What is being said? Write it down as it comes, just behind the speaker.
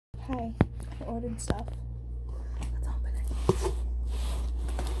Hi, I ordered stuff. Let's open it.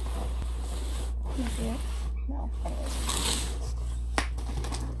 Can you see it? No. Anyways.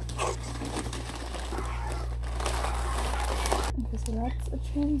 Okay, so that's a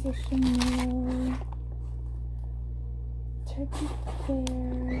transition meal. Turkey pear.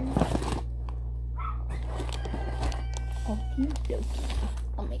 Okie dokie.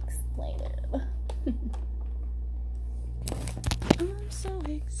 Let me explain it. I'm so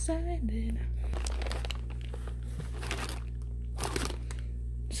excited.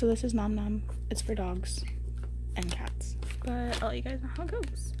 So this is NomNom. It's for dogs and cats. But I'll let you guys know how it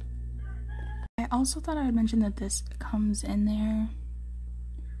goes. I also thought I would mention that this comes in there.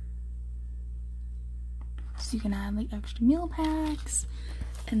 So you can add like extra meal packs.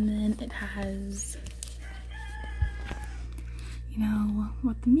 And then it has, you know,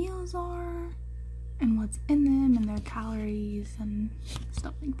 what the meals are and what's in them and their calories and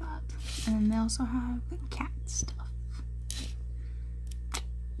stuff like that. And then they also have like cat stuff.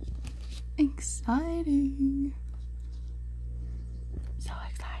 Exciting. So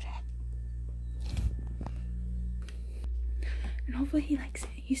excited. And hopefully he likes it.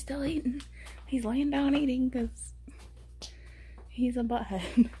 He's still eating. He's laying down eating because he's a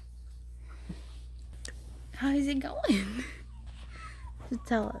butthead. How is it going? Just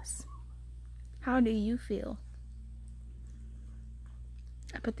tell us. How do you feel?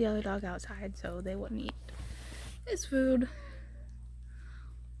 I put the other dog outside so they wouldn't eat his food.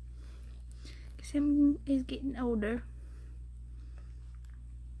 Because him is getting older.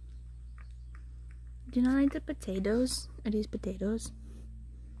 Do you not like the potatoes? Are these potatoes?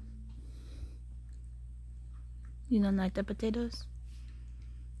 You don't like the potatoes?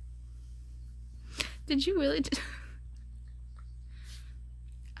 Did you really just...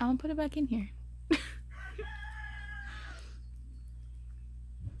 I'm gonna put it back in here.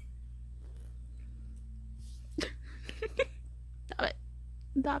 Stop it.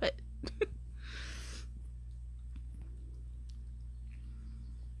 Stop it.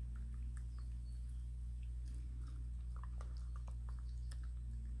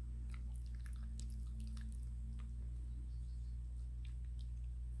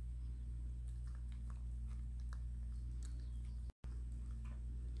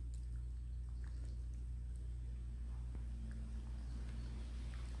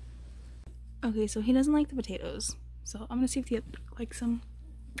 Okay, so he doesn't like the potatoes. So I'm gonna see if he likes them.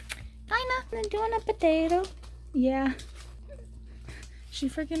 Hi, nothing doing a potato. Yeah. She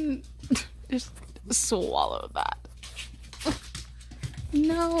freaking just swallowed that.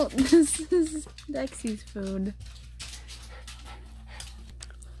 No, this is Dexy's food.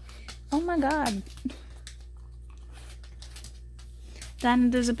 Oh my god. Then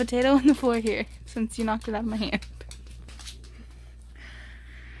there's a potato on the floor here since you knocked it out of my hand.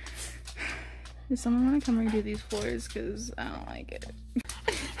 Does someone want to come redo these floors? Because I don't like it.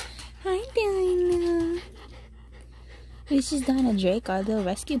 Hi, Dinah. This is Dinah Drake, our little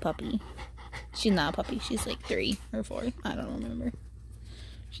rescue puppy. She's not a puppy. She's like 3 or 4. I don't remember.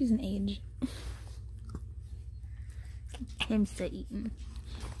 She's an age. Him still eating.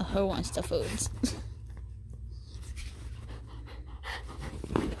 Her wants the foods.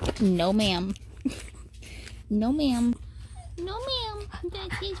 No, ma'am. No, ma'am. No, ma'am.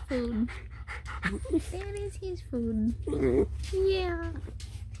 That's his food. That is his food. Yeah.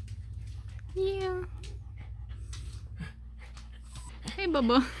 Yeah. Hey,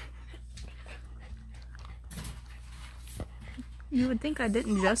 Bubba. You would think I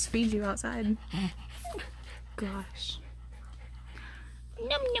didn't just feed you outside. Gosh.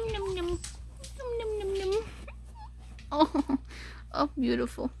 Num num num num. Num num num num. Oh, oh,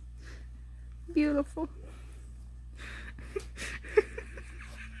 beautiful. Beautiful.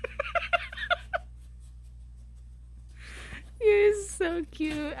 You're so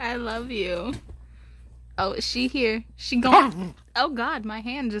cute. I love you. Oh, is she here? She gone. Oh god, my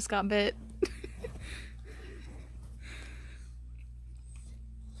hand just got bit.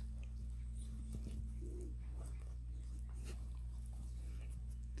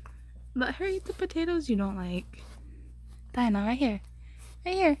 Let her eat the potatoes you don't like. Dinah, right here.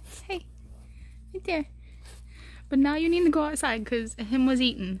 Right here. Hey. Right there. But now you need to go outside because him was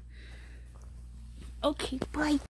eating. Okay, bye.